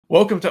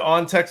Welcome to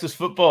On Texas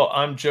Football.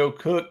 I'm Joe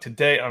Cook.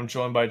 Today I'm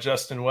joined by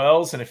Justin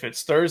Wells, and if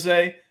it's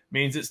Thursday,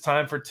 means it's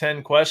time for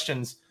 10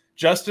 questions.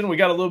 Justin, we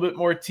got a little bit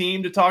more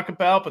team to talk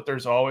about, but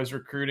there's always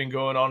recruiting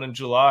going on in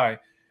July.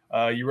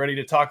 You ready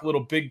to talk a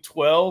little Big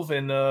 12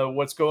 and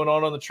what's going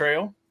on the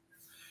trail?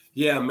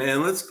 Yeah,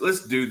 man,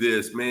 let's do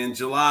this, man.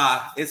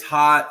 July, it's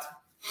hot.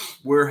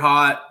 We're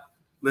hot.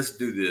 Let's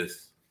do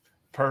this.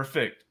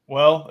 Perfect.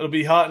 Well, it'll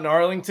be hot in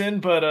Arlington,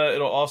 but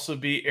it'll also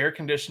be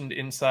air-conditioned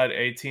inside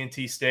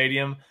AT&T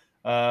Stadium.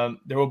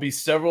 There will be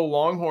several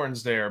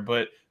Longhorns there,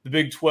 but the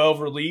Big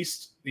 12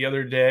 released the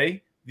other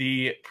day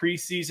the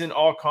preseason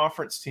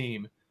all-conference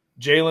team.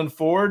 Jalen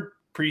Ford,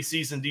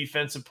 preseason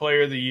defensive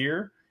player of the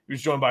year. He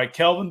was joined by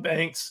Kelvin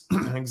Banks,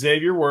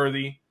 Xavier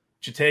Worthy,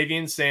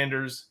 Jatavian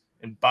Sanders,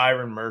 and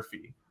Byron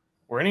Murphy.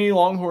 Were any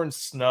Longhorns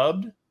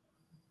snubbed?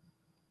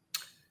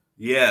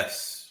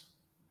 Yes.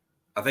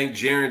 I think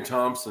Jaron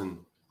Thompson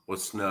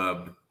was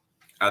snubbed.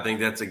 I think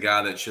that's a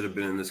guy that should have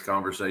been in this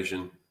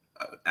conversation.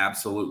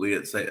 Absolutely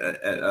at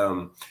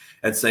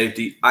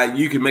safety.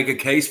 You can make a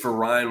case for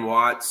Ryan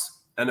Watts.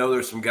 I know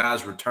there's some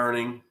guys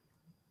returning,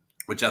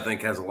 which I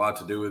think has a lot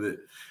to do with it.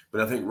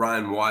 But I think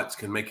Ryan Watts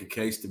can make a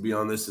case to be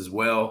on this as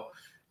well.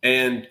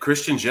 And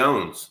Christian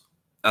Jones.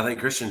 I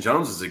think Christian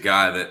Jones is a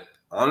guy that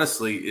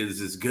honestly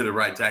is as good a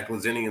right tackle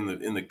as any in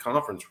the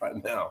conference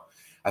right now.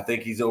 I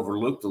think he's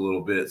overlooked a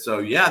little bit. So,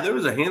 yeah, there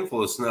was a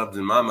handful of snubs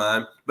in my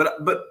mind. But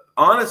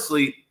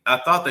honestly, I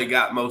thought they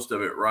got most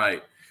of it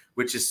right,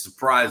 which is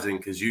surprising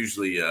because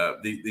usually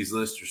these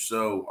lists are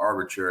so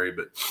arbitrary.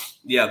 But,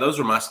 yeah, those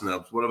are my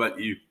snubs. What about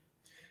you?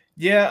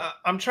 Yeah,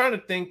 I'm trying to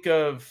think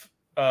of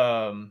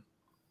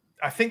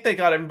I think they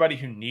got everybody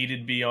who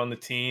needed to be on the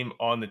team.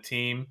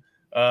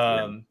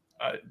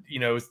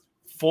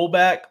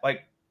 Fullback,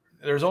 like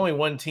there's only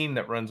one team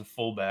that runs a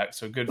fullback,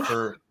 so good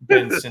for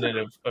Ben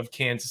Sinnott of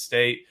Kansas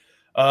State.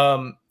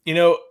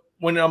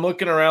 When I'm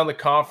looking around the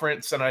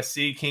conference and I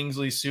see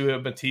Kingsley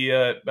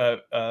Su'a-Matia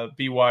at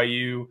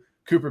BYU,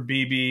 Cooper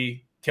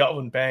Beebe,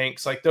 Kelvin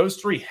Banks, like those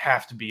three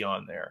have to be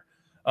on there.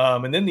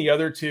 And then the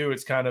other two,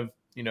 it's kind of,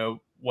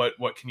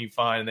 what can you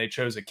find? And they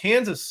chose a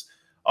Kansas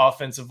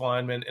offensive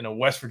lineman and a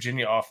West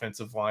Virginia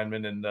offensive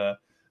lineman, and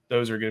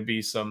those are going to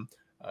be some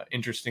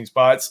interesting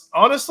spots.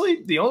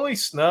 Honestly, the only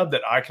snub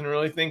that I can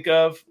really think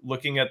of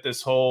looking at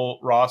this whole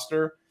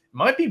roster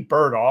might be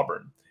Bert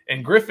Auburn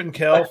and Griffin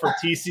Kell for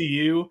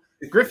TCU.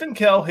 Griffin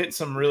Kell hit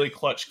some really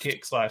clutch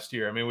kicks last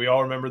year. I mean, we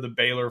all remember the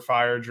Baylor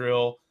fire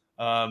drill.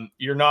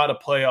 You're not a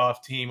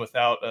playoff team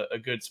without a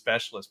good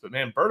specialist, but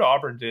man, Bert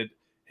Auburn did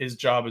his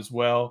job as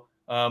well.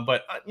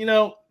 But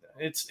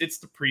it's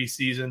the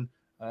preseason.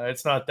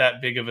 It's not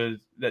that big of a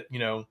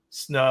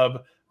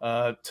snub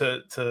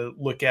to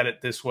look at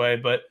it this way,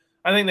 but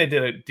I think they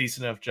did a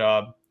decent enough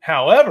job.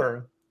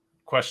 However,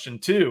 question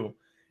 2,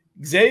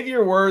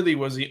 Xavier Worthy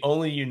was the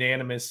only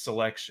unanimous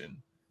selection.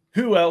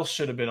 Who else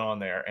should have been on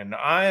there? And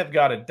I have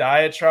got a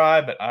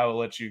diatribe, but I will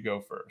let you go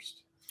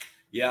first.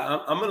 Yeah,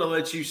 I'm going to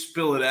let you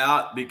spill it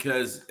out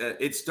because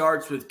it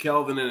starts with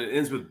Kelvin and it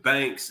ends with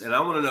Banks, and I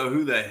want to know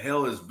who the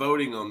hell is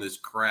voting on this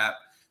crap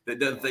that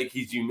doesn't think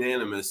he's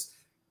unanimous.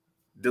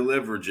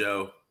 Deliver,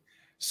 Joe.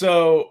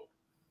 So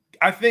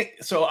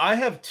I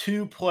have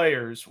 2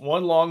 players,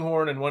 one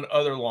Longhorn and one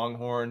other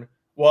Longhorn.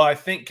 Well, I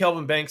think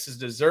Kelvin Banks is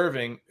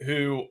deserving,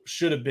 who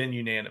should have been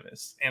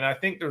unanimous. And I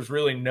think there's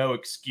really no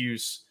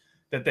excuse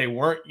that they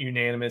weren't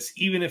unanimous,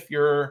 even if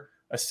you're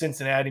a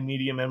Cincinnati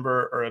media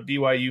member or a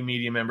BYU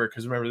media member,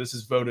 because remember, this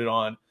is voted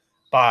on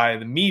by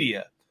the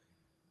media.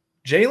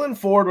 Jalen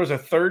Ford was a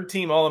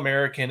third-team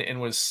All-American and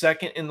was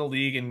second in the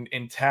league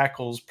in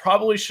tackles.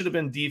 Probably should have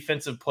been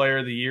Defensive Player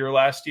of the Year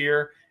last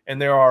year.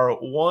 And there are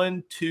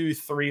 1, 2,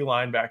 3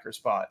 linebacker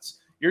spots.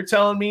 You're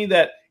telling me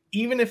that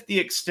even if the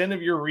extent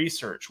of your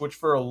research, which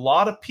for a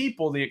lot of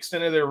people, the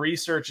extent of their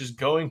research is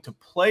going to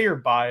player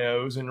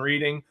bios and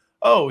reading,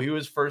 oh, he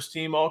was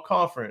first-team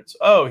All-Conference.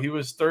 Oh, he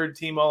was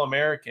third-team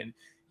All-American.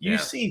 You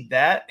see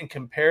that and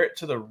compare it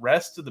to the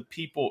rest of the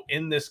people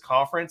in this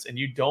conference, and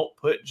you don't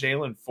put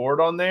Jalen Ford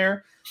on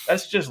there,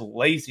 that's just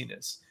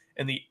laziness.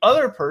 And the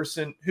other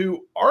person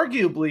who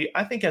arguably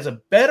I think has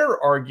a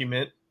better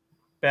argument,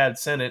 bad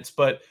sentence,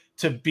 but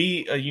to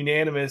be a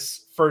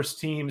unanimous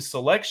first-team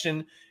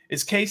selection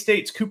is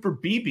K-State's Cooper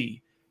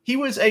Beebe. He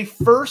was a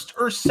first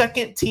or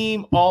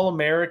second-team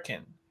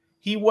All-American.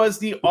 He was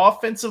the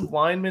offensive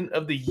lineman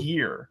of the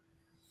year,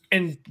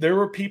 and there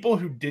were people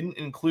who didn't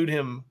include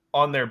him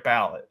on their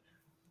ballot.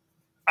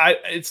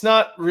 It's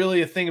not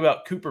really a thing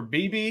about Cooper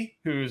Beebe,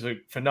 who's a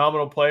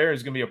phenomenal player,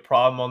 is going to be a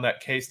problem on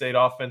that K-State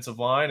offensive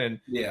line and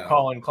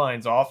Colin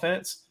Klein's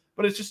offense.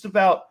 But it's just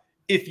about,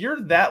 if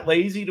you're that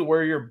lazy to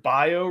where you're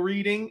bio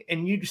reading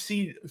and you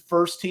see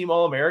first-team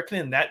All-American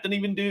and that doesn't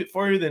even do it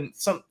for you, then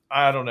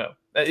I don't know.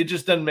 It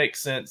just doesn't make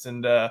sense.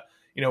 And,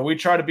 we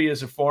try to be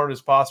as informed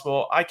as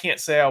possible. I can't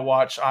say I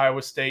watch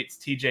Iowa State's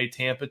TJ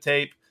Tampa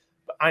tape,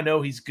 but I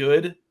know he's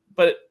good.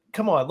 But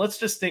come on, let's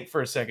just think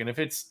for a second. If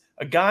it's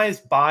A guy's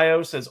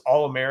bio says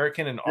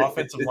All-American and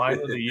Offensive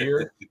Lineman of the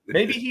Year.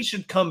 Maybe he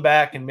should come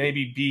back and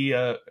maybe be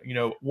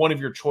one of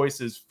your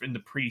choices in the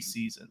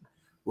preseason.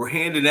 We're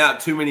handing out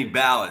too many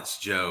ballots,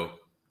 Joe.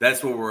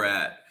 That's where we're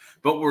at.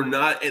 But we're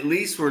not, at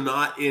least we're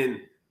not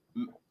in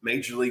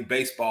Major League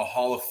Baseball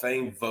Hall of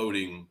Fame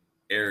voting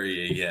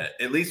area yet.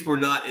 At least we're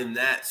not in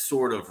that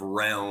sort of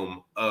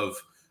realm of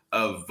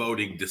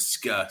voting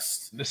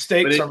disgust. The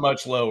stakes are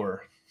much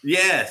lower.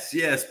 Yes.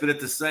 But at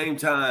the same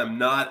time,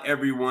 not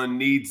everyone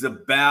needs a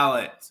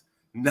ballot.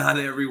 Not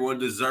everyone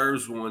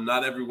deserves one.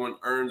 Not everyone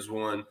earns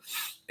one.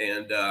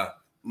 And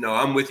no,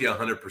 I'm with you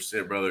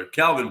 100%, brother.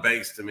 Calvin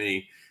Banks, to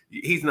me,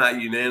 he's not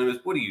unanimous.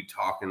 What are you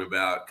talking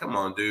about? Come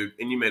on, dude.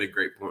 And you made a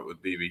great point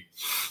with BB.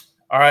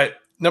 All right.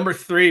 Number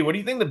 3, what do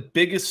you think the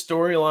biggest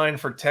storyline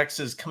for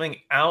Texas coming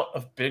out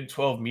of Big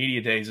 12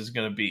 Media Days is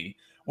going to be?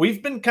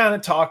 We've been kind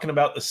of talking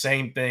about the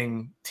same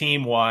thing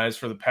team-wise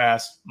for the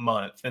past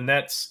month, and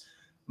that's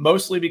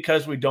mostly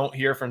because we don't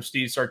hear from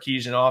Steve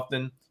Sarkisian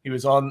often. He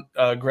was on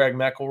Greg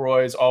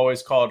McElroy's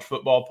Always College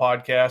Football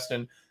podcast,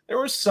 and there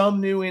was some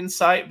new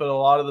insight, but a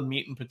lot of the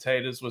meat and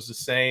potatoes was the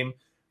same.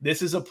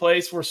 This is a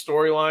place where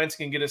storylines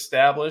can get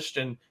established,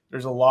 and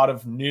there's a lot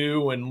of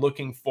new and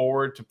looking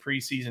forward to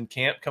preseason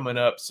camp coming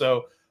up.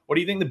 So what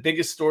do you think the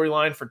biggest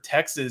storyline for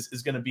Texas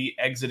is going to be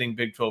exiting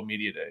Big 12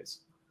 Media Days?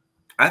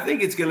 I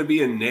think it's going to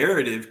be a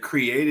narrative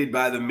created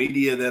by the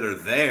media that are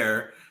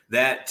there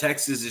that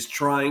Texas is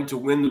trying to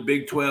win the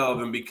Big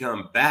 12 and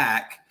become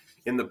back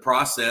in the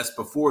process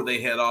before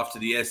they head off to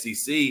the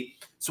SEC.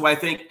 So I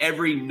think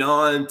every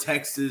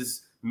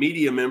non-Texas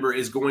media member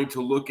is going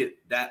to look at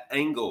that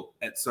angle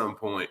at some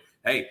point.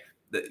 Hey,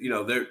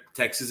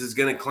 Texas is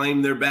going to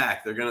claim they're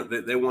back.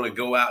 They want to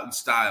go out in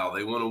style.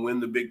 They want to win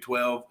the Big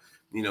 12,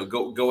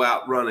 go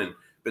out running.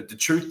 But the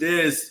truth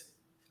is,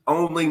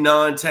 only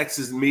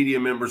non-Texas media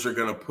members are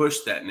going to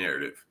push that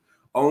narrative.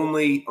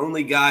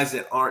 Only guys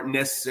that aren't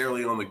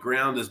necessarily on the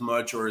ground as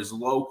much or as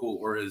local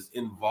or as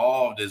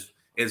involved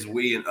as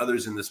we and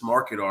others in this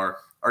market are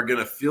going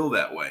to feel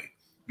that way,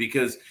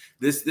 because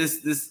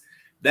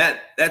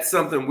that's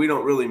something we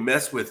don't really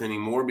mess with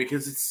anymore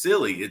because it's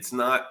silly. It's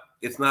not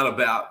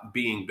about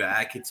being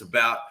back. It's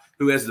about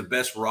who has the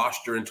best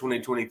roster in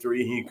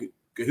 2023,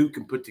 who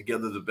can put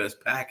together the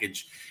best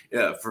package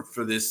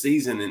for this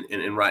season.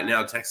 And right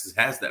now, Texas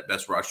has that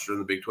best roster in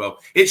the Big 12.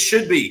 It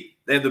should be.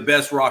 They have the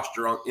best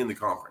roster in the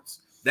conference.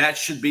 That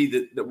should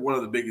be the one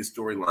of the biggest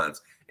storylines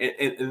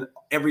and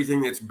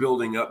everything that's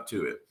building up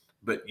to it.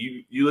 But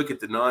you look at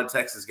the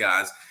non-Texas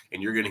guys,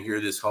 and you're going to hear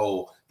this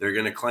whole, they're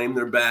going to claim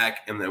they're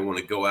back, and they want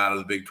to go out of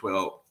the Big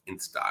 12 in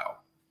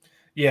style.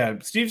 Yeah,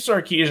 Steve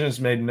Sarkisian has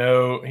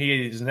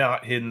he has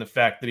not hidden the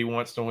fact that he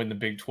wants to win the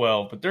Big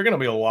 12, but there are going to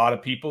be a lot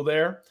of people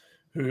there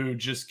who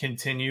just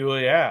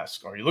continually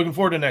ask, are you looking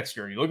forward to next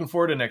year? Are you looking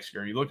forward to next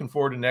year? Are you looking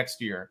forward to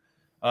next year?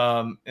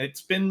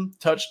 It's been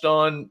touched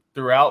on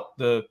throughout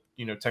the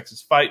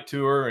Texas Fight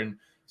Tour, and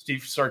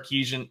Steve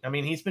Sarkisian, I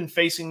mean, he's been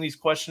facing these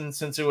questions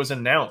since it was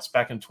announced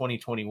back in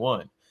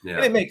 2021. Yeah.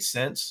 And it makes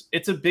sense.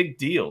 It's a big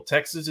deal.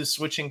 Texas is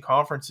switching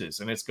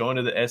conferences, and it's going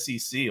to the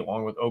SEC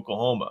along with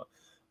Oklahoma.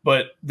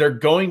 But they're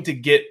going to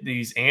get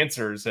these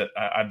answers that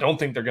I don't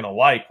think they're going to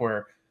like,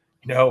 where,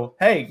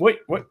 hey,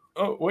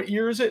 what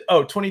year is it?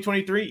 Oh,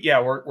 2023?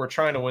 Yeah, we're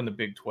trying to win the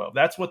Big 12.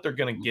 That's what they're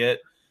going to get.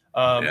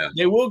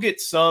 They will get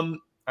some,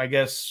 I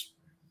guess,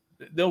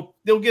 they'll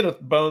get a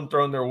bone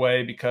thrown their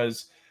way,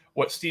 because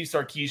what Steve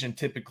Sarkisian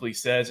typically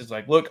says is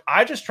like, look,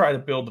 I just try to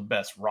build the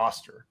best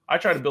roster. I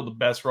try to build the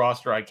best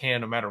roster I can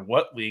no matter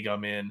what league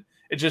I'm in.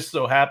 It just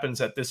so happens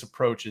that this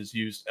approach is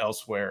used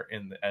elsewhere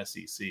in the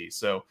SEC.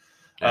 So,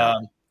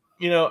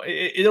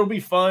 it'll be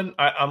fun.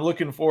 I'm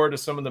looking forward to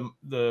some of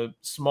the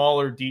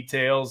smaller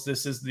details.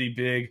 This is the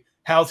big,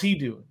 how's he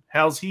doing?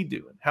 How's he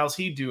doing? How's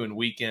he doing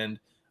weekend?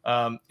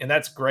 And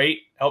that's great.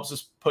 Helps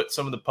us put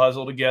some of the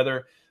puzzle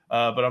together.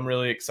 But I'm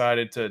really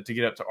excited to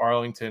get up to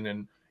Arlington,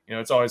 and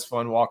it's always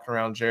fun walking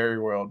around Jerry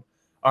World.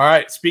 All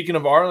right, speaking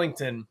of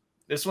Arlington,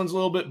 this one's a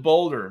little bit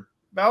bolder.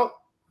 About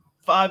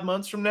 5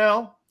 months from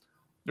now,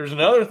 there's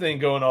another thing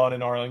going on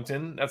in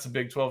Arlington. That's a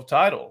Big 12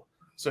 title.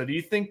 So do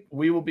you think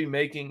we will be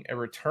making a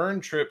return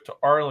trip to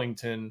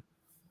Arlington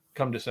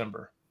come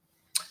December?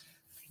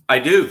 I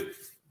do.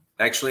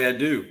 Actually, I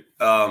do.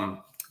 I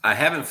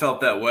haven't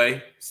felt that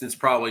way since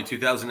probably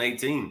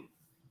 2018.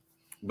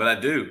 But I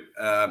do.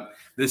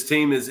 This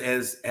team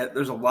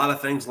there's a lot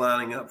of things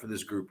lining up for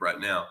this group right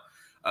now.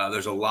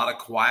 There's a lot of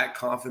quiet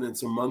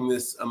confidence among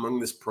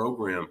this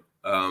program.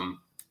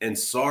 And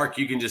Sark,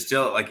 you can just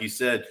tell it. Like you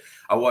said,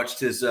 I watched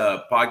his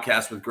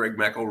podcast with Greg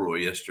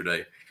McElroy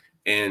yesterday,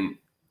 and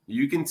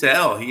you can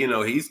tell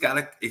he's got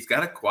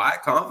a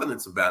quiet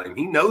confidence about him.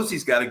 He knows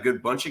he's got a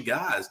good bunch of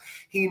guys.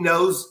 He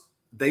knows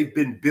they've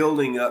been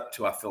building up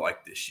to, I feel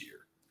like, this year.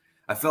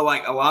 I feel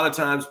like a lot of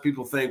times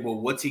people think,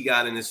 well, what's he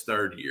got in his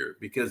third year?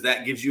 Because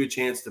that gives you a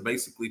chance to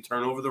basically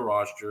turn over the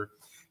roster,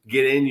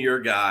 get in your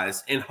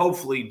guys, and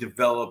hopefully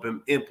develop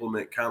and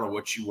implement kind of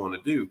what you want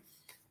to do.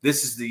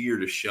 This is the year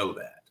to show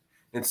that.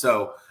 And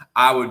so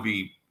I would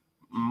be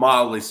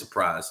mildly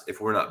surprised if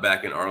we're not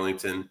back in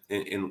Arlington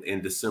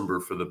in December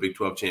for the Big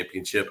 12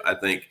 championship. I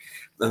think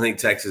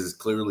Texas is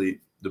clearly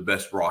the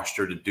best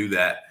roster to do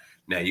that.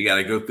 Now you got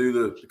to go through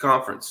the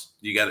conference.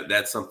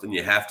 That's something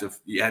you have to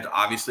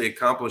obviously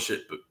accomplish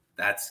it, but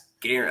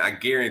I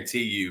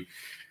guarantee you,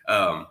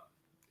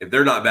 if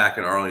they're not back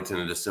in Arlington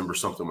in December,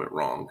 something went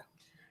wrong.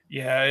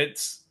 Yeah,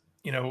 it's,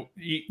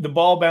 the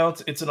ball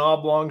bounce. It's an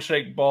oblong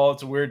shaped ball.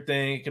 It's a weird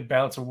thing. It can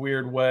bounce a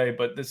weird way,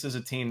 but this is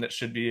a team that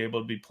should be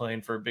able to be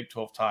playing for a Big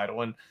 12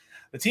 title. And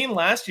the team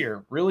last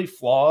year really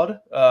flawed,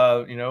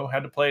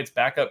 had to play its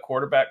backup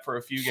quarterback for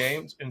a few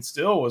games and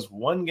still was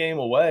one game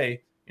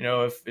away.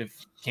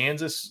 If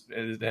Kansas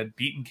had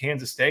beaten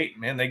Kansas State,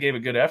 man, they gave a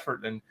good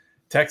effort. And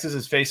Texas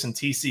is facing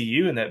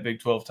TCU in that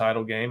Big 12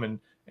 title game and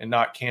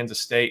not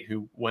Kansas State,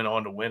 who went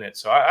on to win it.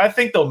 So I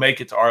think they'll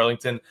make it to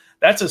Arlington.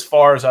 That's as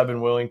far as I've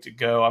been willing to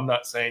go. I'm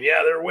not saying,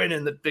 they're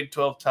winning the Big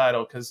 12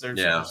 title, because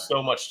there's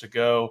so much to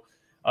go.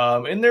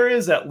 And there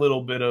is that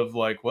little bit of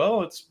like,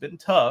 well, it's been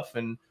tough.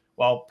 And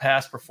while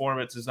past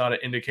performance is not an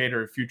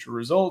indicator of future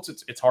results,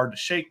 it's hard to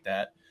shake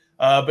that.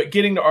 But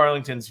getting to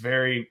Arlington is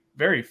very,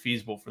 very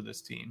feasible for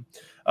this team.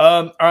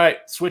 All right,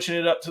 switching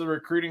it up to the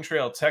recruiting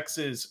trail.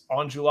 Texas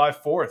on July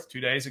 4th,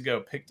 2 days ago,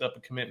 picked up a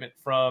commitment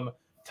from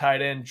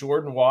tight end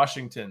Jordan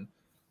Washington.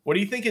 What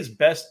do you think his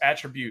best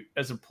attribute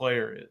as a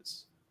player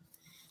is?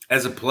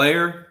 As a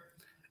player,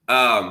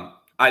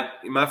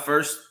 my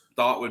first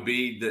thought would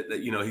be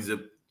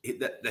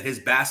that his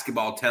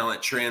basketball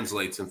talent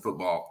translates in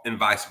football and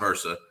vice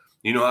versa.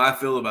 You know how I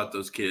feel about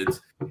those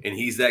kids, and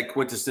he's that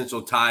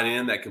quintessential tight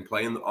end that can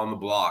play on the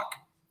block,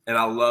 and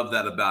I love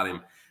that about him.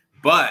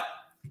 But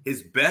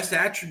his best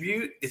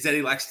attribute is that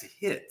he likes to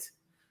hit.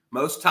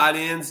 Most tight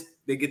ends,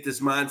 they get this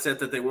mindset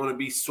that they want to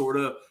be sort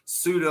of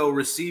pseudo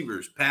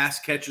receivers, pass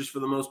catchers for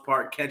the most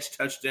part, catch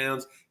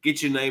touchdowns,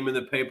 get your name in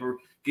the paper,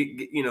 get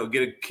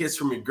a kiss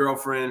from your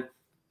girlfriend.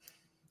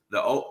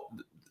 The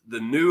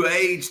new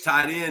age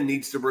tight end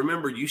needs to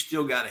remember you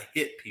still got to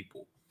hit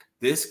people.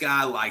 This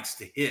guy likes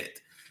to hit.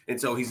 And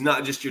so he's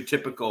not just your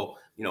typical,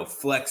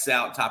 flex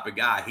out type of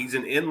guy. He's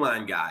an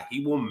inline guy.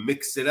 He will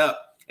mix it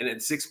up. And at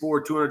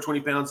 6'4", 220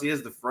 pounds, he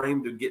has the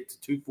frame to get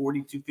to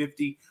 240,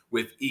 250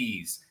 with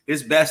ease.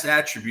 His best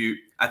attribute,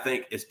 I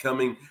think, is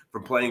coming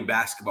from playing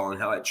basketball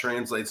and how it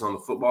translates on the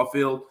football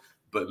field.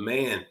 But,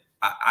 man,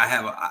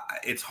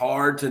 it's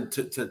hard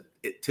to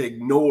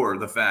ignore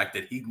the fact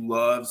that he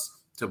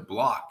loves to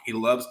block. He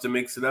loves to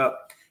mix it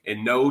up.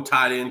 And no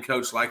tight end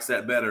coach likes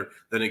that better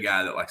than a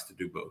guy that likes to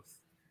do both.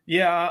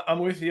 Yeah, I'm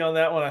with you on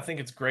that one. I think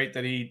it's great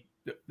that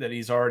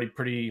he's already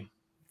pretty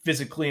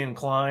physically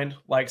inclined,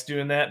 likes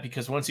doing that,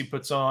 because once he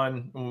gets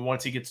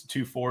to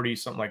 240,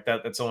 something like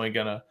that, that's only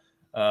going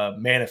to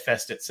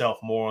manifest itself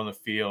more on the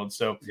field.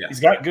 So He's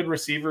got good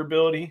receiver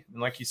ability.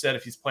 And like you said,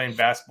 if he's playing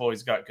basketball,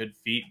 he's got good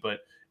feet. But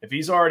if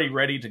he's already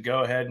ready to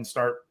go ahead and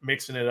start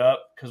mixing it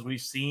up, because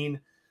we've seen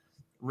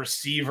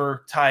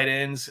receiver tight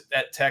ends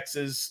at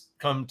Texas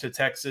come to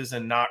Texas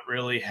and not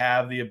really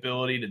have the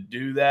ability to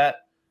do that,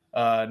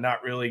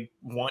 not really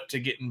want to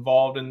get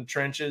involved in the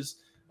trenches.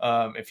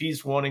 If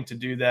he's wanting to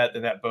do that,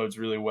 then that bodes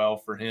really well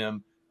for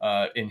him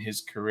in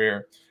his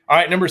career. All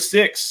right, number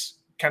 6,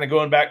 kind of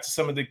going back to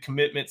some of the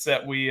commitments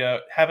that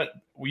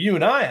you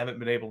and I haven't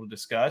been able to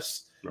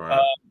discuss. Right.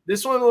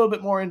 This one a little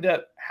bit more in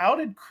depth. How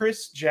did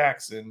Chris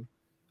Jackson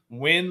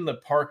win the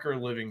Parker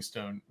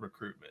Livingstone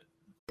recruitment?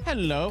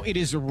 Hello, it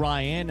is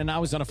Ryan, and I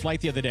was on a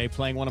flight the other day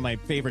playing one of my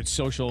favorite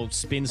social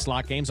spin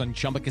slot games on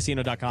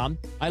ChumbaCasino.com.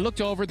 I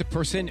looked over at the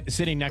person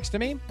sitting next to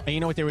me, and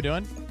you know what they were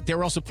doing? They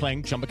were also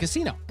playing Chumba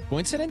Casino.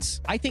 Coincidence?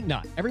 I think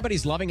not.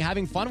 Everybody's loving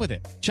having fun with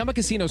it. Chumba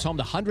Casino is home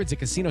to hundreds of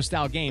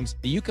casino-style games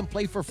that you can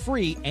play for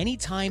free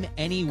anytime,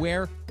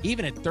 anywhere,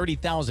 even at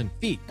 30,000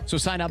 feet. So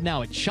sign up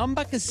now at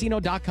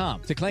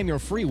ChumbaCasino.com to claim your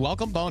free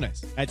welcome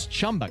bonus. That's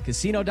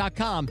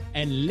ChumbaCasino.com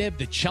and live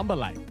the Chumba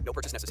life. No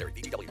purchase necessary.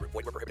 VGW. Void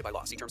where prohibited by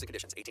law. See terms and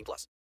conditions.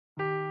 18+.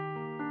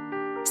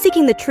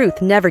 Seeking the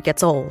truth never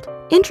gets old.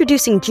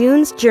 Introducing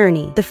June's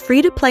Journey, the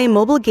free-to-play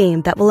mobile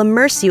game that will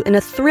immerse you in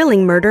a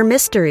thrilling murder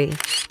mystery.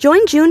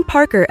 Join June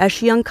Parker as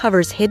she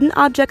uncovers hidden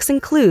objects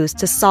and clues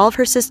to solve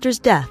her sister's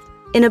death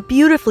in a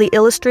beautifully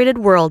illustrated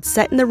world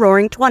set in the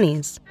Roaring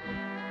 '20s.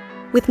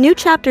 With new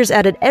chapters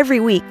added every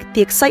week,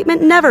 the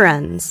excitement never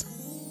ends.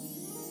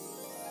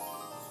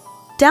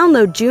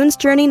 Download June's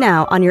Journey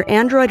now on your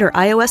Android or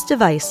iOS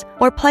device,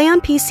 or play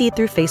on PC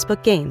through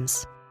Facebook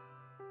Games.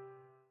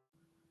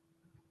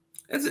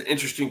 That's an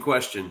interesting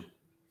question.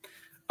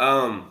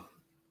 I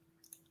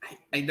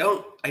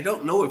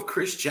don't know if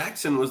Chris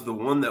Jackson was the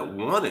one that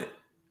won it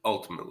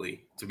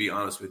ultimately, to be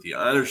honest with you.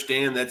 I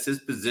understand that's his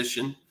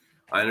position.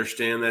 I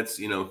understand that's,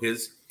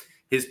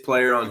 his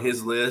player on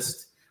his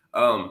list.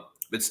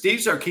 But Steve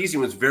Sarkisian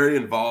was very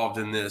involved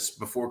in this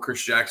before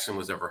Chris Jackson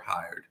was ever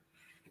hired.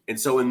 And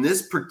so in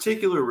this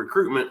particular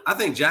recruitment, I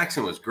think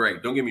Jackson was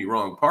great. Don't get me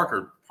wrong.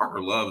 Parker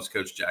loves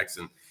Coach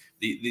Jackson.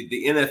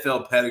 The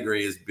NFL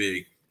pedigree is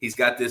big. He's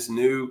got this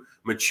new,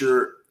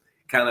 mature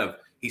kind of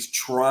He's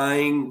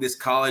trying this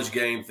college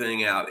game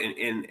thing out,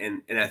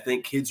 and I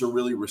think kids are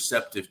really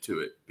receptive to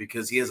it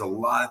because he has a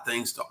lot of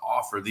things to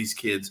offer these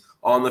kids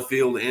on the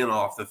field and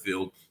off the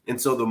field. And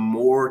so the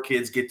more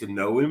kids get to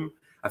know him,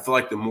 I feel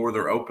like the more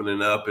they're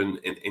opening up, and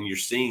you're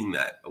seeing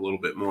that a little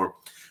bit more.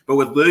 But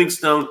with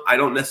Livingstone, I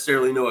don't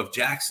necessarily know if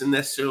Jackson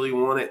necessarily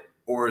won it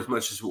or as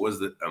much as it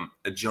was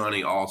a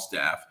Johnny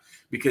Allstaff,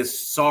 because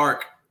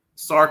Sark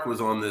was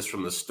on this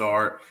from the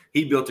start.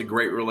 He built a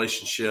great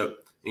relationship.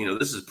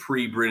 This is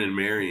pre-Brennan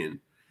Marion.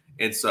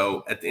 And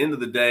so at the end of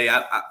the day,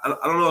 I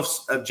don't know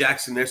if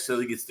Jackson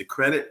necessarily gets the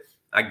credit.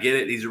 I get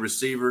it. He's a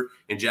receiver,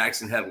 and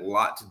Jackson had a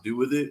lot to do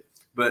with it.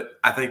 But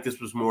I think this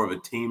was more of a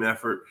team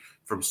effort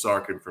from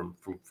Sark and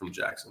from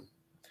Jackson.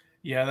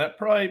 Yeah, that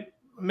probably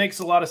makes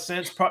a lot of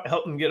sense. Probably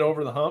help him get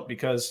over the hump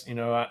because,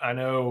 I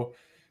know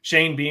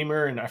Shane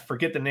Beamer, and I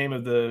forget the name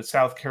of the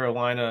South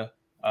Carolina.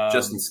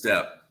 Justin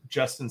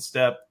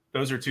Stepp.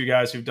 Those are two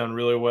guys who've done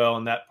really well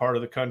in that part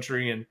of the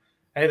country. And,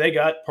 hey, they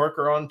got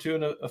Parker onto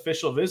an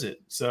official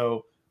visit.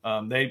 So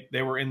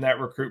they were in that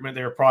recruitment.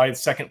 They were probably the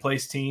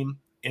second-place team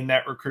in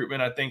that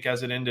recruitment, I think,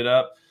 as it ended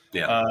up.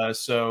 Yeah.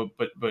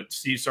 But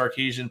Steve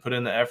Sarkisian put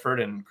in the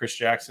effort, and Chris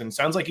Jackson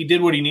sounds like he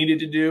did what he needed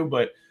to do,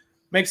 but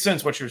makes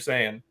sense what you're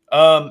saying.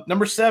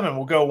 Number 7,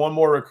 we'll go one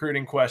more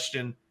recruiting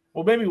question.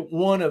 Well, maybe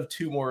one of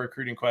 2 more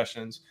recruiting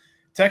questions.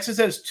 Texas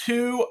has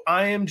 2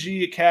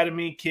 IMG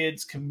Academy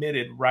kids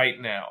committed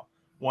right now.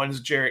 One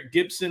is Jarrett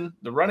Gibson,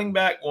 the running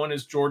back. One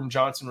is Jordan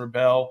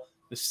Johnson-Rebel,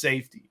 the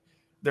safety.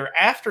 They're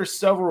after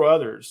several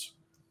others.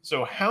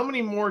 So how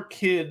many more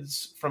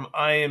kids from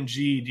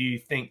IMG do you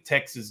think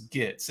Texas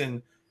gets?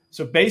 And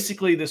so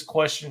basically this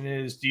question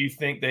is, do you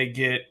think they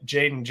get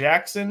Jaden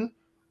Jackson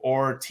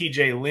or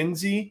TJ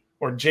Lindsey,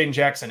 or Jaden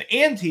Jackson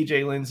and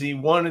TJ Lindsey,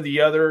 one or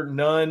the other,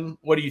 none?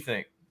 What do you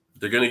think?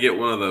 They're going to get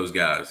one of those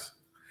guys.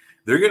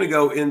 They're going to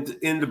go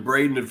into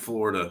Bradenton,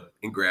 Florida,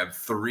 and grab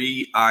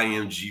 3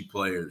 IMG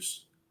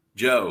players.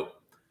 Joe,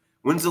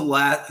 who's the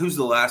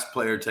last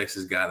player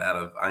Texas got out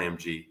of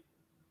IMG?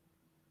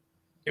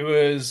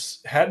 It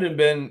hadn't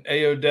been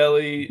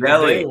Ayodele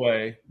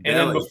Delaway. And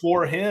then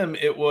before him,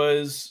 it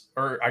was,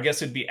 or I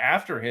guess it'd be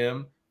after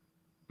him.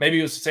 Maybe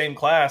it was the same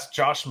class,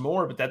 Josh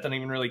Moore, but that doesn't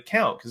even really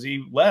count because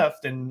he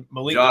left, and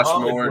Josh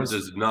Moore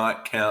does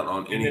not count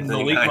on anything. And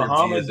Malik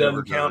Muhammad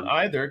doesn't count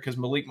either because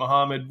Malik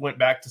Muhammad went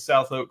back to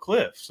South Oak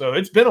Cliff. So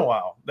it's been a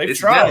while. They've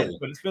tried,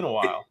 but it's been a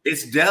while.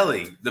 It's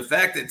Delhi. The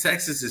fact that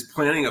Texas is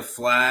planting a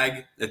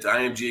flag at the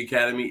IMG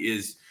Academy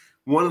is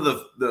one of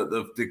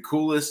the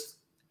coolest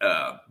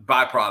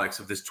byproducts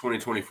of this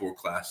 2024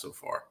 class so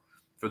far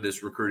for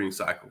this recruiting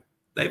cycle.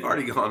 They've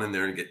already gone in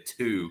there and get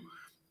 2.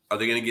 Are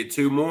they going to get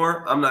 2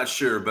 more? I'm not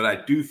sure, but I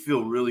do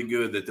feel really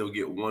good that they'll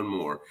get 1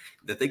 more,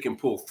 that they can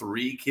pull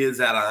 3 kids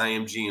out of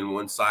IMG in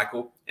one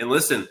cycle. And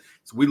listen,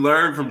 so we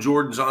learned from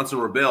Jordan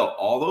Johnson-Rebel,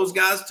 all those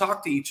guys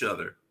talk to each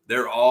other.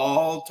 They're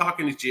all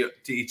talking to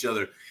each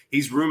other.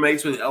 He's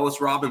roommates with Ellis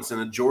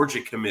Robinson, a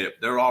Georgia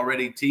commit. They're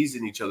already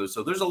teasing each other.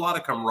 So there's a lot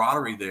of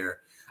camaraderie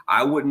there.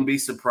 I wouldn't be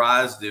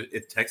surprised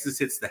if Texas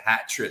hits the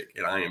hat trick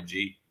at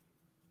IMG.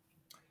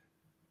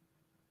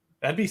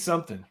 That'd be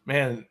something,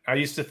 man. I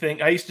used to think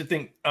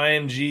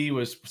IMG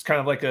was kind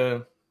of like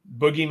a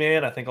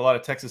boogeyman. I think a lot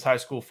of Texas high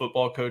school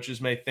football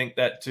coaches may think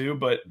that too.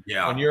 But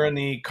when you're in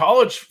the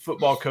college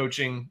football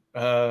coaching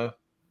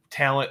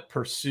talent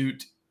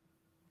pursuit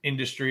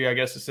industry, I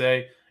guess to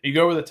say, you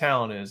go where the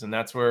talent is, and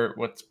that's where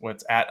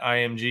what's at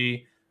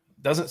IMG.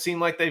 Doesn't seem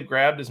like they've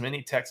grabbed as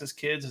many Texas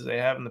kids as they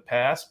have in the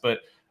past,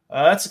 but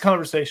that's a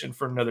conversation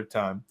for another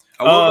time.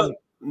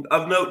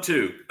 Of note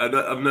too with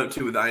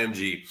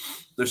IMG,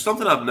 there's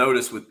something I've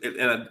noticed with,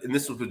 and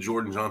this was with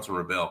Jordan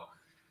Johnson-Rebel.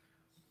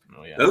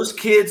 Oh, yeah. Those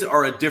kids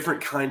are a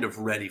different kind of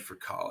ready for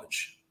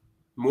college.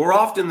 More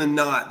often than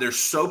not, they're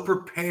so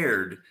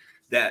prepared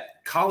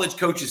that college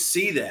coaches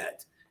see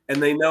that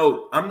and they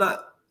know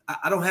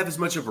I don't have as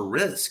much of a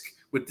risk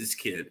with this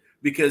kid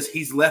because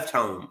he's left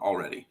home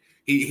already.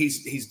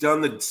 He's done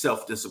the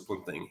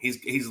self-discipline thing.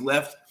 He's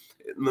left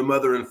the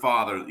mother and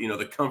father,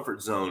 the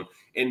comfort zone,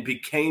 and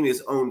became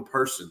his own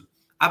person.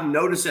 I've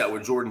noticed that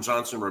with Jordan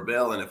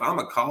Johnson-Rebel, and if I'm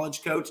a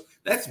college coach,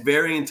 that's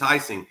very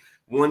enticing.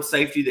 One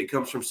safety that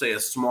comes from, say, a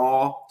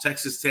small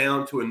Texas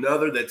town to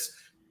another that's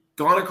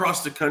gone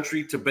across the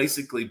country to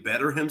basically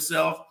better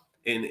himself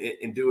and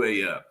do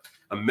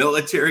a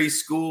military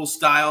school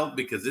style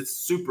because it's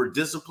super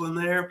disciplined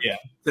there. Yeah.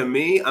 To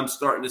me, I'm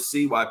starting to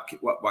see why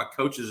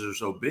coaches are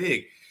so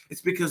big.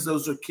 It's because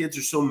those kids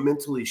are so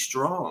mentally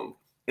strong.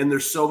 And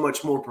they're so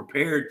much more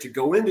prepared to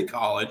go into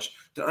college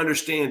to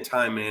understand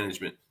time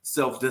management,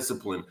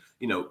 self-discipline,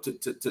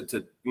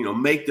 to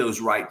make those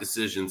right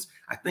decisions.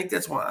 I think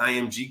that's why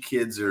IMG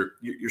kids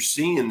you're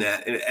seeing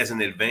that as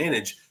an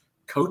advantage.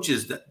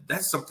 Coaches,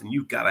 that's something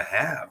you've got to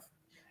have.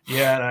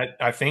 Yeah, and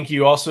I think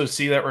you also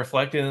see that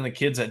reflected in the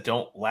kids that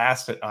don't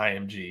last at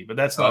IMG. But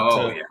that's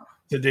not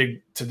to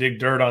dig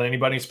dirt on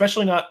anybody,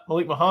 especially not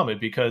Malik Muhammad,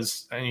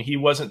 because he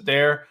wasn't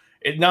there.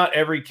 not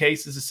every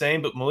case is the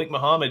same, but Malik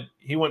Muhammad,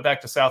 he went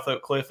back to South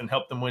Oak Cliff and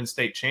helped them win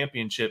state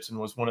championships and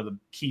was one of the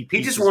key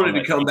pieces. He just wanted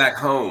to come back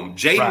home.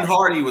 Jaden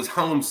Hardy was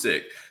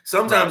homesick.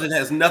 Sometimes it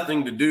has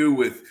nothing to do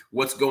with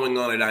what's going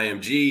on at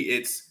IMG.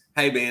 It's,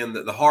 hey, man,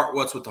 the heart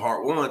wants what the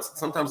heart wants.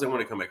 Sometimes they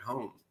want to come back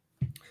home.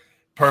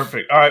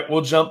 Perfect. All right,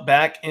 we'll jump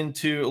back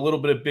into a little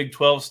bit of Big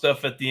 12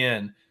 stuff at the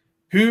end.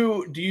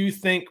 Who do you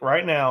think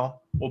right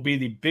now will be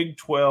the Big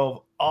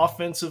 12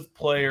 Offensive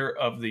Player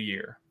of the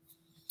Year?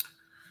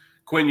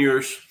 Quinn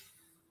Ewers.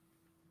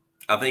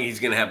 I think he's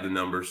going to have the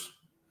numbers.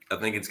 I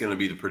think it's going to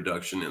be the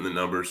production and the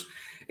numbers.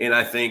 And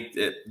I think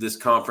that this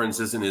conference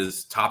isn't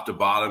as top to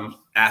bottom.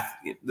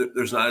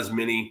 There's not as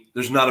many.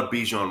 There's not a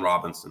Bijan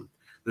Robinson.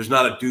 There's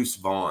not a Deuce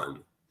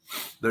Vaughn.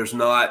 There's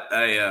not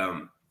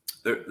a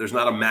there's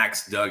not a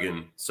Max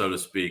Duggan, so to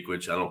speak,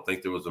 which I don't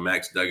think there was a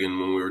Max Duggan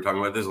when we were talking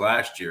about this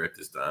last year at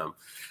this time.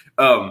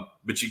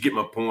 But you get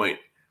my point.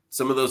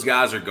 Some of those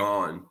guys are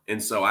gone.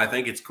 And so I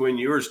think it's Quinn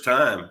Ewers'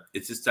 time.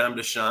 It's his time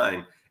to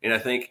shine. And I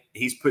think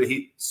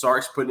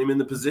Sark's putting him in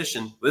the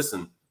position.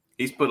 Listen,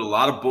 he's put a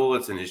lot of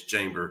bullets in his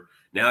chamber.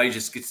 Now he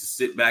just gets to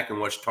sit back and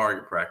watch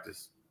target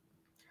practice.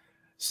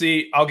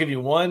 See, I'll give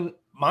you one.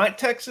 My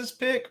Texas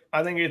pick,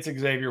 I think it's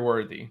Xavier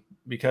Worthy,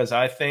 because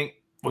I think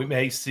we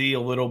may see a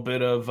little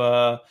bit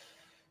of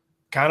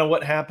kind of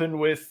what happened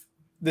with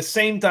the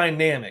same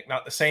dynamic,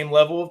 not the same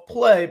level of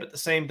play, but the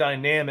same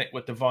dynamic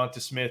with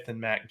Devonta Smith and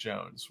Mac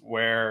Jones,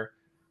 where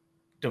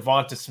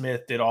Devonta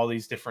Smith did all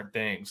these different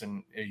things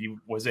and he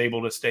was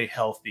able to stay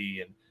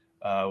healthy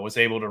and was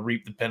able to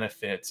reap the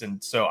benefits.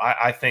 And so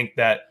I think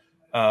that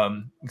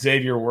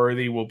Xavier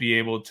Worthy will be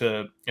able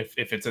to, if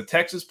it's a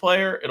Texas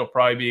player, it'll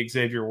probably be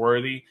Xavier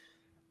Worthy.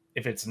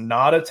 If it's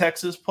not a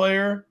Texas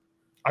player,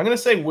 I'm going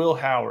to say Will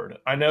Howard.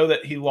 I know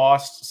that he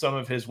lost some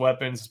of his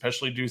weapons,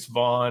 especially Deuce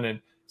Vaughn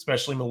and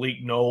especially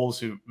Malik Knowles,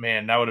 who,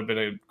 man, that would have been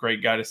a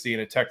great guy to see in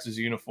a Texas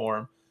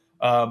uniform.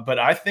 But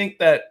I think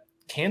that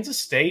Kansas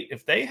State,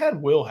 if they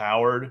had Will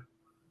Howard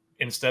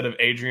instead of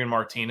Adrian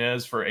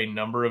Martinez for a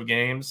number of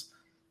games,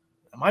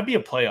 it might be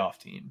a playoff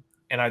team.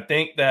 And I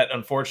think that,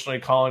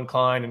 unfortunately, Colin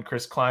Klein and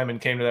Chris Kleiman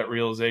came to that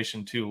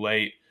realization too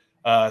late.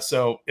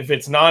 So if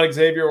it's not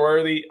Xavier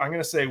Worthy, I'm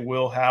going to say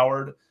Will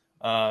Howard.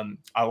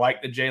 I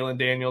like the Jalen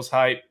Daniels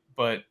hype,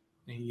 but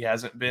he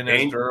hasn't been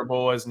as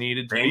durable as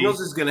needed to Daniels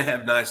be. is going to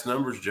have nice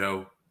numbers,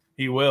 Joe.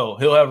 He will.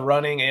 He'll have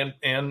running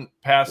and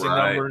passing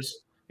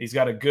numbers. He's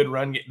got a good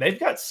run. They've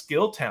got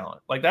skill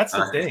talent. Like, that's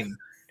the thing.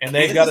 And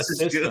they've got a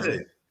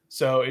system.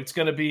 So it's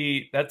going to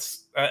be –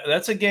 that's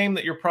a game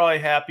that you're probably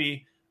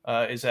happy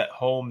is at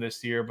home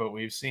this year, but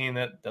we've seen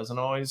that doesn't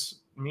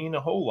always mean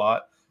a whole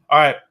lot. All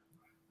right,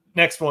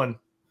 next one,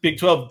 Big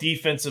 12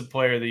 Defensive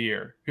Player of the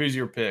Year. Who's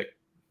your pick?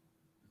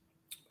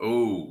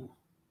 Oh,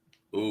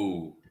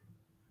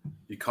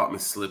 you caught me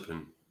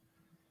slipping.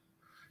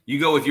 You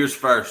go with yours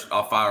first.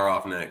 I'll fire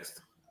off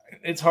next.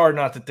 It's hard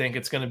not to think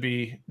it's going to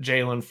be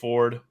Jalen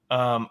Ford.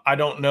 I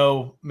don't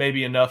know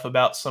maybe enough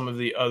about some of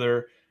the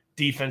other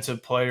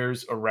defensive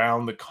players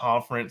around the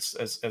conference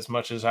as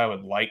much as I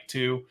would like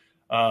to.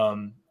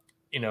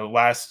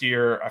 Last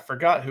year, I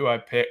forgot who I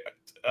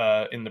picked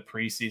in the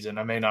preseason.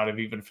 I may not have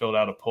even filled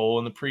out a poll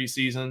in the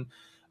preseason,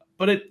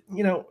 but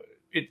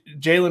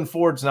Jalen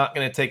Ford's not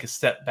going to take a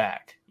step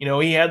back.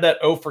 He had that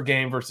 0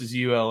 game versus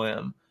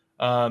ULM.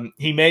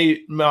 He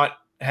may not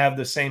have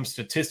the same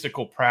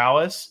statistical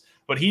prowess,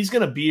 but he's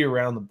going to be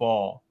around the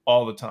ball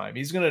all the time.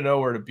 He's going to know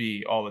where to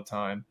be all the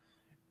time.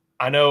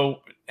 I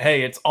know,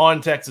 hey, it's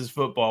on Texas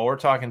football. We're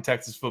talking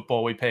Texas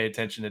football. We pay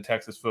attention to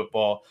Texas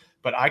football,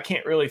 but I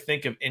can't really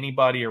think of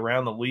anybody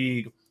around the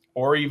league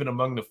or even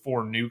among the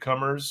 4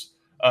 newcomers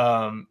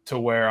to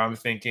where I'm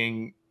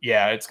thinking,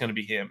 yeah, it's going to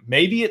be him.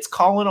 Maybe it's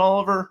Colin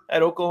Oliver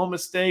at Oklahoma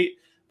State,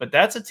 but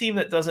that's a team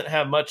that doesn't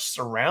have much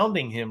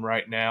surrounding him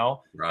right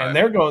now. Right. And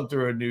they're going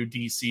through a new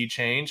DC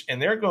change,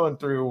 and they're going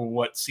through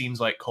what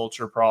seems like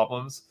culture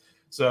problems.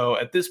 So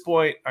at this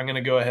point, I'm going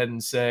to go ahead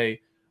and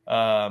say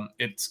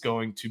it's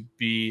going to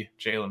be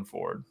Jalen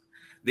Ford.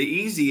 The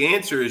easy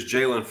answer is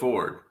Jalen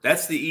Ford.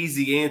 That's the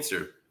easy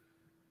answer.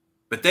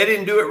 But they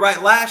didn't do it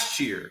right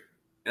last year.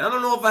 And I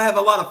don't know if I have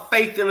a lot of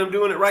faith in them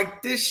doing it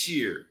right this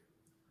year.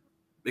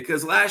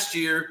 Because last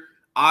year,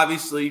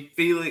 obviously,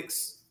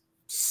 Felix,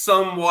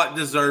 somewhat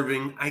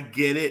deserving. I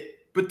get it.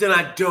 But then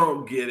I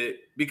don't get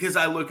it because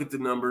I look at the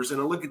numbers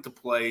and I look at the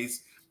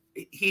plays.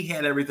 He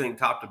had everything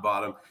top to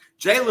bottom.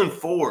 Jalen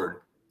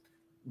Ford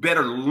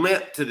better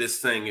limp to this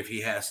thing if he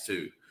has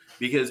to,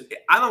 because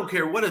I don't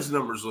care what his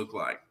numbers look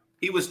like.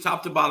 He was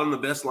top to bottom the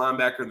best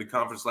linebacker in the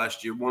conference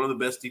last year, one of the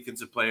best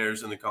defensive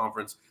players in the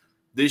conference.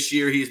 This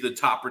year, he's the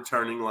top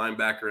returning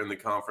linebacker in the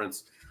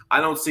conference. I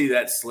don't see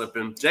that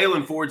slipping.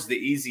 Jalen Ford's the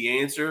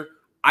easy answer.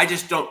 I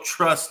just don't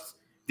trust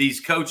these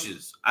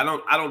coaches. I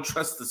don't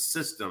trust the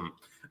system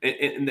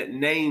and that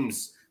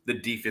names the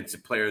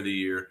defensive player of the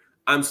year.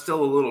 I'm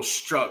still a little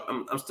struck.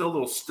 I'm still a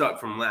little stuck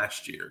from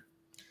last year.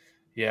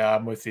 Yeah,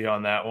 I'm with you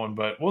on that one,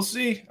 but we'll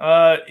see.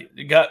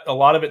 You got a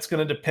lot of it's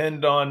going to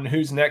depend on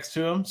who's next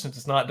to him, since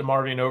it's not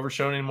DeMarvion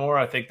Overshown anymore.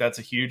 I think that's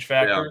a huge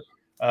factor.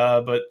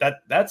 But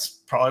that's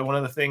probably one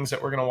of the things that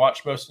we're going to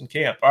watch most in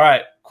camp. All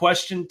right,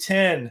 question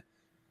 10.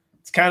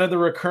 It's kind of the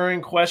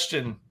recurring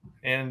question,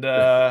 and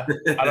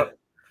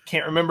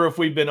can't remember if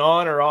we've been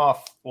on or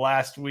off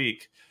last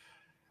week.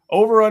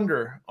 Over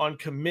under on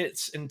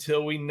commits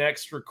until we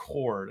next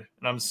record,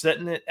 and I'm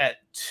setting it at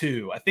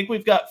 2. I think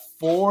we've got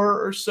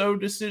 4 or so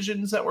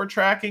decisions that we're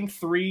tracking,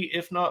 3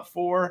 if not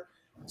 4.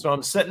 So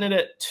I'm setting it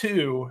at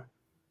 2.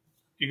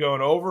 You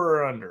going over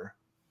or under?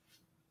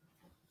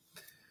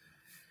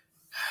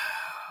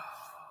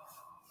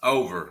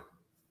 Over.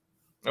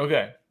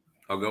 Okay.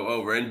 I'll go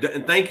over.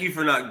 And thank you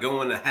for not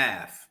going to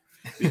half,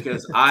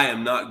 because I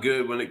am not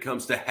good when it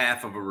comes to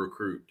half of a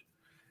recruit.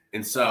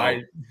 And so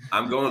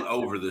I'm going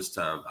over this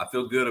time. I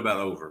feel good about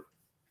over.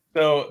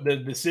 So the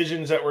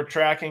decisions that we're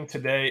tracking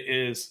today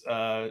is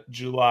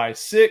July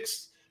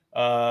 6th.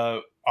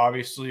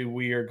 Obviously,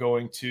 we are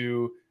going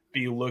to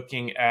be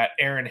looking at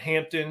Aaron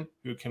Hampton,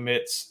 who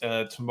commits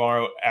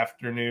tomorrow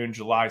afternoon,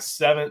 July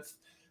 7th.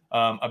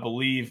 I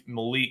believe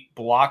Malik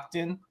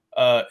Blockton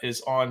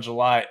is on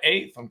July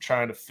 8th. I'm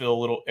trying to fill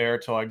a little air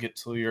till I get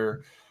to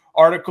your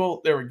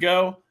article. There we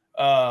go.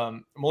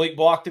 Malik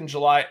Blockton,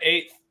 July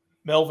 8th.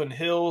 Melvin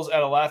Hills at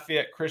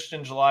Lafayette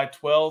Christian, July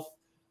 12th.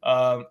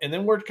 And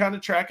then we're kind of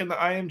tracking the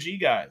IMG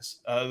guys.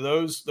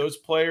 Those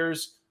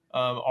players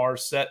are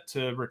set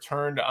to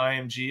return to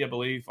IMG, I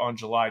believe, on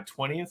July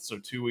 20th, so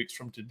 2 weeks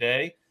from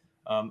today.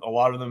 A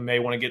lot of them may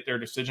want to get their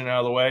decision out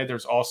of the way.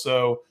 There's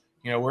also,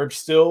 we're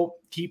still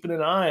keeping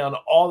an eye on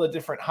all the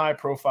different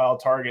high-profile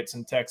targets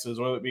in Texas,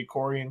 whether it be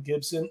Corian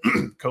Gibson,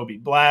 Kobe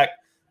Black,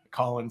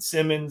 Colin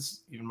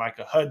Simmons, even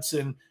Micah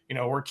Hudson.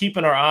 We're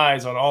keeping our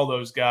eyes on all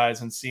those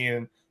guys and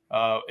seeing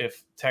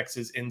if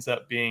Texas ends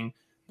up being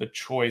the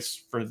choice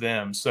for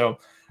them. So,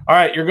 all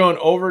right, you're going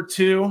over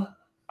 2.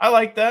 I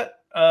like that.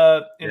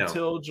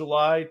 Until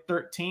July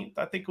 13th.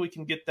 I think we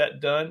can get that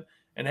done.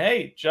 And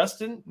hey,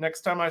 Justin,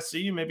 next time I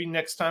see you, maybe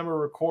next time we're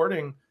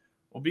recording,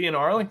 we'll be in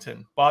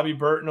Arlington. Bobby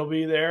Burton will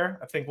be there.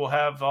 I think we'll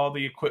have all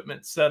the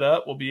equipment set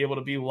up. We'll be able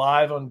to be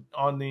live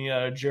on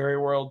the Jerry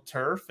World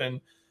turf,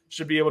 and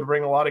should be able to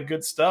bring a lot of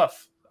good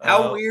stuff.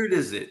 How weird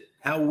is it?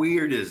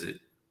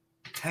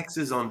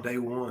 Texas on day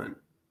 1.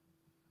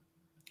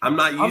 I'm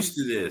not used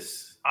to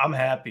this. I'm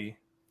happy.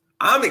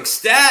 I'm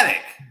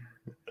ecstatic.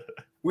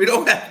 We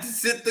don't have to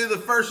sit through the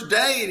first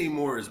day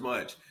anymore as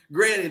much.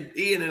 Granted,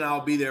 Ian and I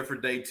will be there for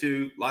day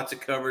 2. Lots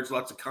of coverage,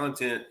 lots of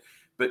content.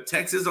 But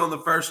Texas on the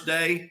first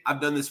day, I've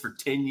done this for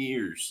 10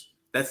 years.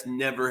 That's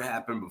never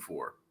happened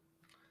before.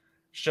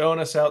 Showing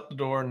us out the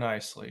door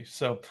nicely.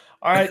 So,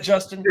 all right,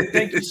 Justin,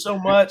 thank you so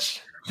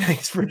much.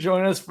 Thanks for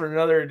joining us for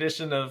another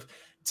edition of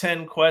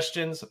 10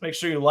 Questions. Make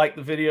sure you like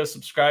the video,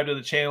 subscribe to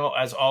the channel.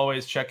 As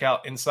always, check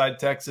out Inside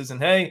Texas. And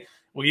hey,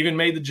 we even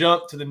made the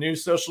jump to the new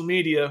social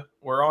media.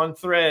 We're on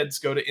Threads.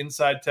 Go to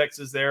Inside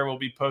Texas there. We'll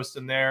be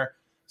posting there.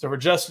 So for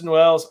Justin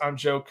Wells, I'm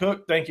Joe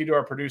Cook. Thank you to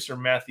our producer,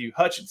 Matthew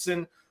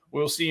Hutchinson.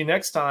 We'll see you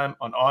next time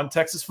on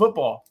Texas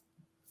Football.